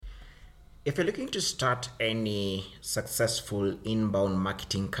If you're looking to start any successful inbound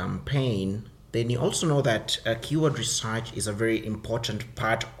marketing campaign, then you also know that keyword research is a very important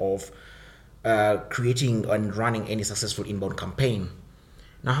part of creating and running any successful inbound campaign.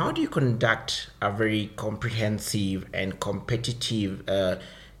 Now, how do you conduct a very comprehensive and competitive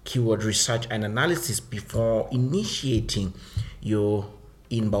keyword research and analysis before initiating your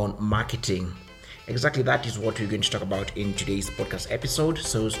inbound marketing? Exactly that is what we're going to talk about in today's podcast episode.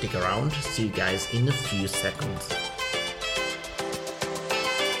 So stick around. See you guys in a few seconds.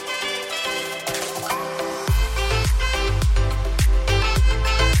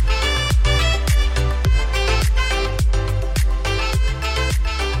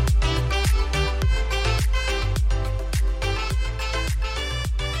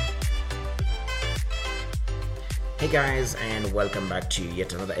 Hey guys, and welcome back to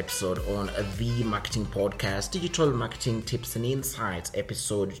yet another episode on the Marketing Podcast, Digital Marketing Tips and Insights,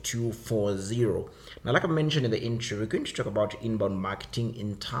 episode 240. Now, like I mentioned in the intro, we're going to talk about inbound marketing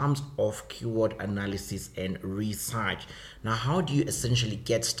in terms of keyword analysis and research. Now, how do you essentially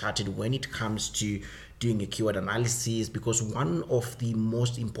get started when it comes to doing a keyword analysis? Because one of the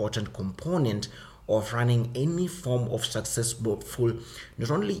most important component of running any form of successful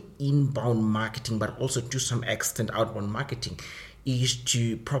not only inbound marketing but also to some extent outbound marketing is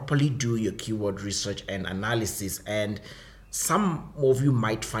to properly do your keyword research and analysis. And some of you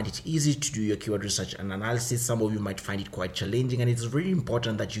might find it easy to do your keyword research and analysis, some of you might find it quite challenging, and it's really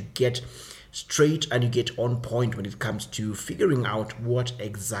important that you get straight and you get on point when it comes to figuring out what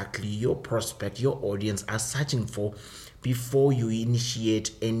exactly your prospect, your audience are searching for before you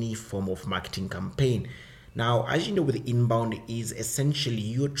initiate any form of marketing campaign. Now, as you know, with inbound is essentially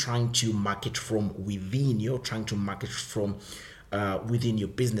you're trying to market from within. You're trying to market from within your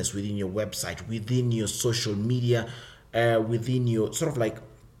business, within your website, within your social media, within your sort of like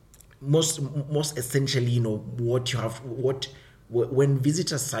most essentially, what you have, what when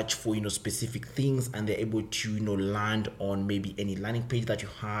visitors search for specific things and they're able to land on maybe any landing page that you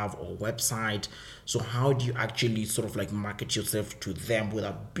have or website. So how do you actually sort of like market yourself to them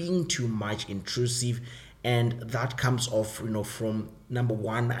without being too much intrusive? And that comes off from number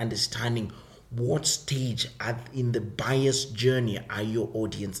one, understanding what stage in the buyer's journey are your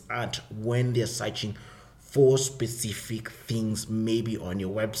audience at when they're searching for specific things, maybe on your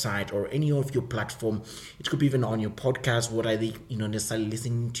website or any of your platform. It could be even on your podcast. What are they necessarily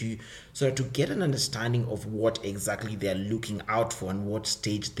listening to? So to get an understanding of what exactly they're looking out for and what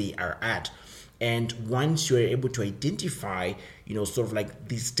stage they are at. And once you're able to identify, sort of like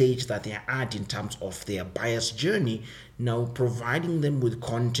the stage that they're at in terms of their buyer's journey, now providing them with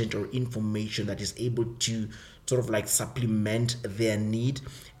content or information that is able to sort of like supplement their need,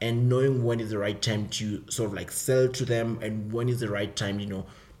 and knowing when is the right time to sort of like sell to them and when is the right time,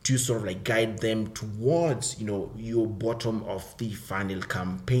 to sort of like guide them towards, your bottom of the funnel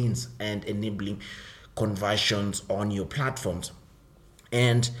campaigns and enabling conversions on your platforms.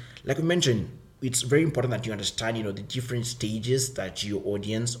 And like I mentioned, it's very important that you understand, the different stages that your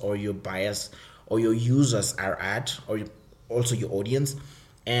audience or your buyers or your users are at, or also your audience.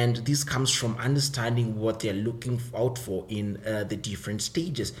 And this comes from understanding what they're looking out for in the different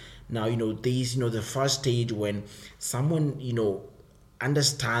stages. Now, these, the first stage when someone,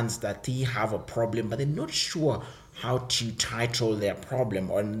 understands that they have a problem, but they're not sure how to title their problem,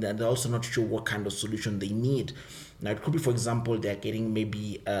 or they're also not sure what kind of solution they need. Now, it could be, for example, they're getting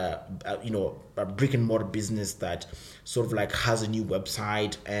maybe a brick and mortar business that sort of like has a new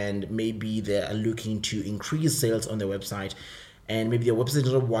website, and maybe they're looking to increase sales on their website, and maybe their website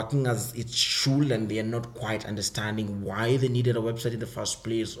is not working as it should, and they are not quite understanding why they needed a website in the first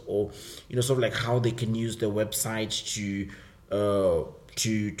place, or sort of like how they can use their website to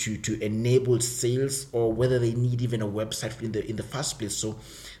enable sales, or whether they need even a website in the first place. So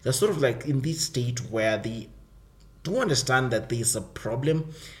they're sort of like in this state where they do understand that there's a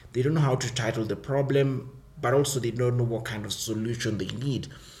problem. They don't know how to title the problem, but also they don't know what kind of solution they need.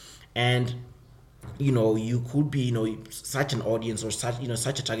 And you could be, such an audience, or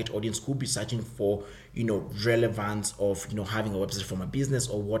such a target audience could be searching for, relevance of, having a website from a business,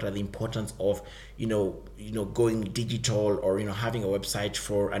 or what are the importance of, going digital, or, having a website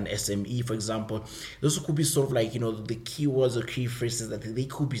for an SME, for example. Those could be sort of like, the keywords or key phrases that they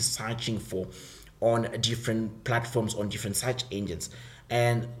could be searching for on different platforms, on different search engines.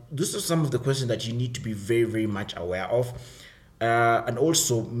 And these are some of the questions that you need to be very, very much aware of. And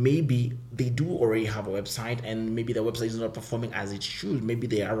also, maybe they do already have a website, and maybe the website is not performing as it should. Maybe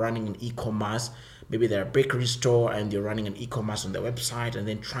they are running an e-commerce, maybe they're a bakery store and they're running an e-commerce on their website, and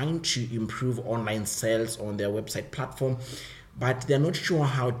then trying to improve online sales on their website platform. but they're not sure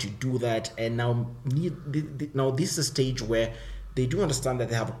how to do that. And now now this is a stage where they do understand that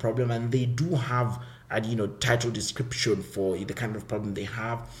they have a problem, and they do have a title description for the kind of problem they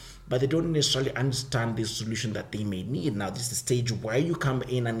have, but they don't necessarily understand the solution that they may need. Now this is the stage where you come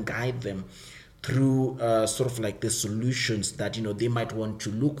in and guide them through sort of like the solutions that they might want to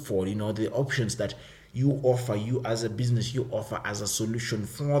look for, the options that you as a business you offer as a solution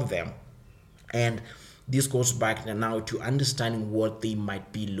for them. And this goes back now to understanding what they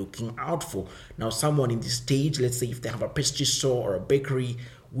might be looking out for. Now, someone in this stage, let's say if they have a pastry store or a bakery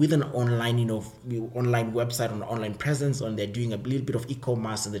with an online, online website or online presence, and they're doing a little bit of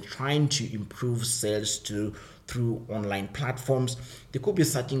e-commerce, and they're trying to improve sales through online platforms, they could be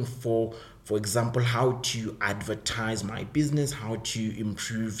searching for example, how to advertise my business, how to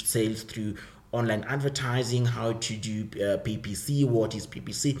improve sales through online advertising, how to do PPC, what is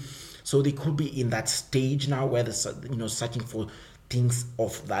PPC. So they could be in that stage now where they're searching for things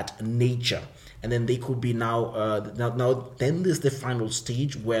of that nature. And then they could be now then there's the final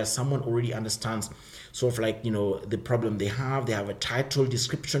stage where someone already understands sort of like the problem they have a title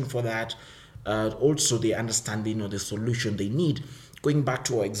description for that. Also they understand the solution they need. Going back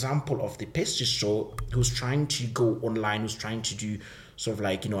to our example of the pastry store who's trying to go online, who's trying to do sort of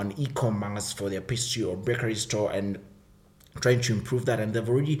like an e-commerce for their pastry or bakery store, and trying to improve that, and they've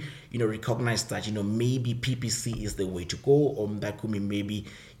already recognized that maybe PPC is the way to go, or that could be maybe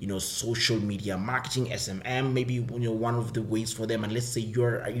social media marketing, SMM, maybe one of the ways for them. And let's say you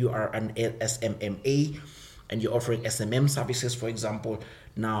are an SMMA and you're offering SMM services, for example.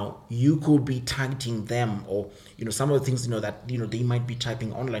 Now you could be targeting them, or some of the things that they might be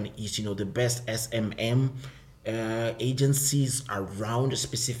typing online is the best SMM agencies around a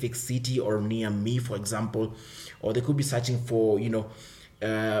specific city or near me, for example. Or they could be searching for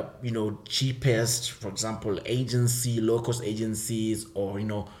cheapest, for example, agency, low-cost agencies, or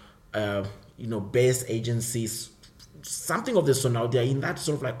best agencies, something of this. So now they're in that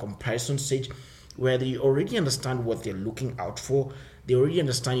sort of like comparison stage where they already understand what they're looking out for. They already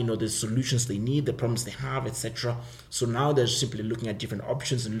understand the solutions they need, the problems they have, etc. So now they're simply looking at different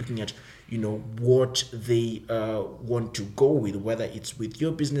options and looking at what they want to go with, whether it's with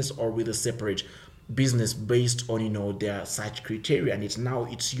your business or with a separate business based on their search criteria. And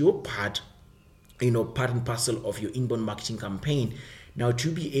it's your part and parcel of your inbound marketing campaign now to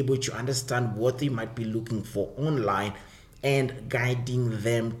be able to understand what they might be looking for online, and guiding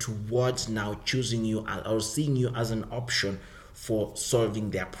them towards now choosing you or seeing you as an option for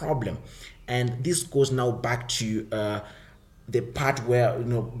solving their problem. And this goes now back to the part where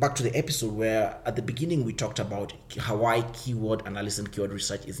back to the episode where at the beginning we talked about why keyword analysis and keyword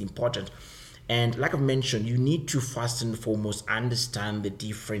research is important. And like I've mentioned, you need to first and foremost understand the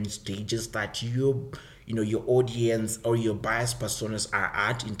different stages that your audience or your buyers personas are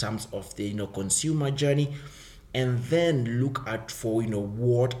at in terms of the consumer journey, and then look at for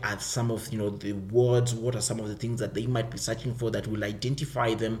what are some of the words, what are some of the things that they might be searching for that will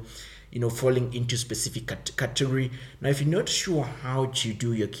identify them falling into specific category. Now if you're not sure how to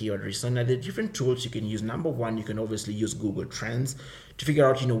do your keyword research, now there are different tools you can use. Number one, you can obviously use Google Trends to figure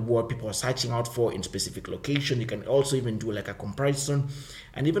out what people are searching out for in specific location. You can also even do like a comparison,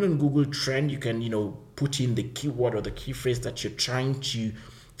 and even on Google Trend you can put in the keyword or the key phrase that you're trying to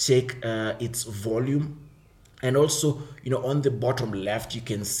take its volume. And also, on the bottom left, you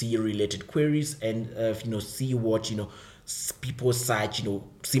can see related queries and, see what, people search,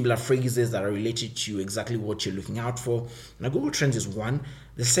 similar phrases that are related to exactly what you're looking out for. Now, Google Trends is one.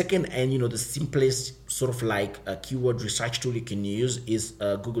 The second and, the simplest sort of like a keyword research tool you can use is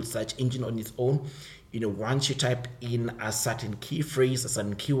Google Search Engine on its own. Once you type in a certain key phrase, a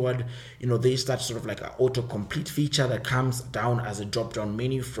certain keyword, they start sort of like an autocomplete feature that comes down as a drop-down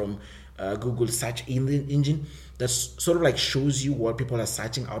menu from Google Search Engine that sort of like shows you what people are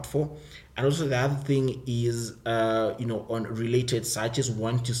searching out for. And also the other thing is, on related searches,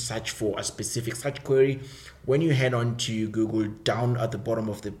 want to search for a specific search query. When you head on to Google, down at the bottom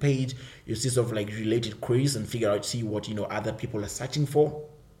of the page, you see sort of like related queries and see what other people are searching for.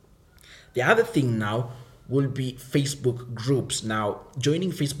 The other thing now will be Facebook groups. Now,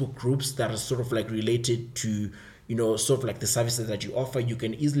 joining Facebook groups that are sort of like related to sort of like the services that you offer, you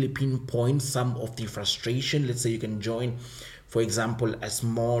can easily pinpoint some of the frustration. Let's say you can join, for example, a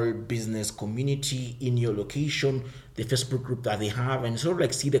small business community in your location, the Facebook group that they have, and sort of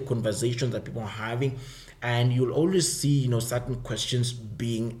like see the conversations that people are having. And you'll always see, certain questions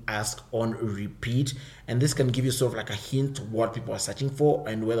being asked on repeat. And this can give you sort of like a hint what people are searching for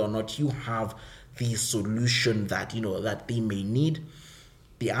and whether or not you have the solution that, that they may need.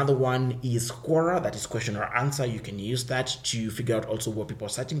 The other one is Quora, that is question or answer. You can use that to figure out also what people are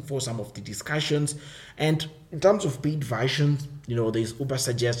searching for, some of the discussions. And in terms of paid versions, there's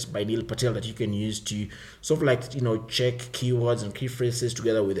Ubersuggest by Neil Patel that you can use to sort of like, check keywords and key phrases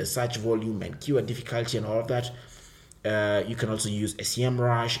together with the search volume and keyword difficulty and all of that. You can also use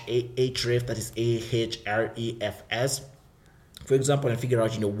SEMrush, Ahrefs, that is Ahrefs, for example, and figure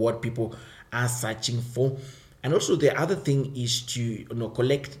out, what people are searching for. And also the other thing is to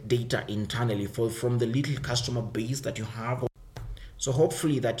collect data internally from the little customer base that you have. So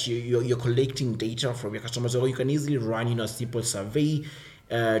hopefully that you're collecting data from your customers, or you can easily run a simple survey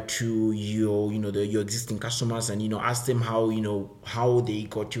to your your existing customers, and ask them how they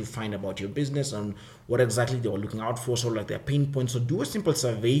got to find about your business and what exactly they were looking out for, so like their pain points. So do a simple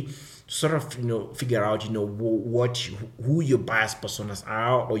survey to sort of figure out who your buyers personas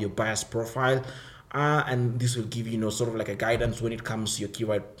are, or your buyers profile. And this will give you sort of like a guidance when it comes to your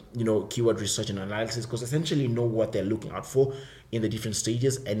keyword research and analysis, because essentially you know what they're looking out for in the different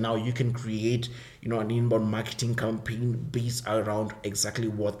stages, and now you can create an inbound marketing campaign based around exactly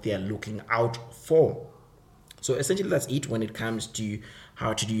what they're looking out for. So essentially that's it when it comes to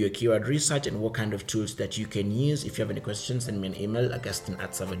how to do your keyword research and what kind of tools that you can use. If you have any questions, send me an email,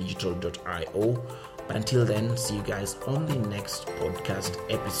 augustine@savadigital.io. But until then, see you guys on the next podcast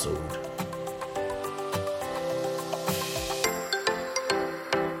episode.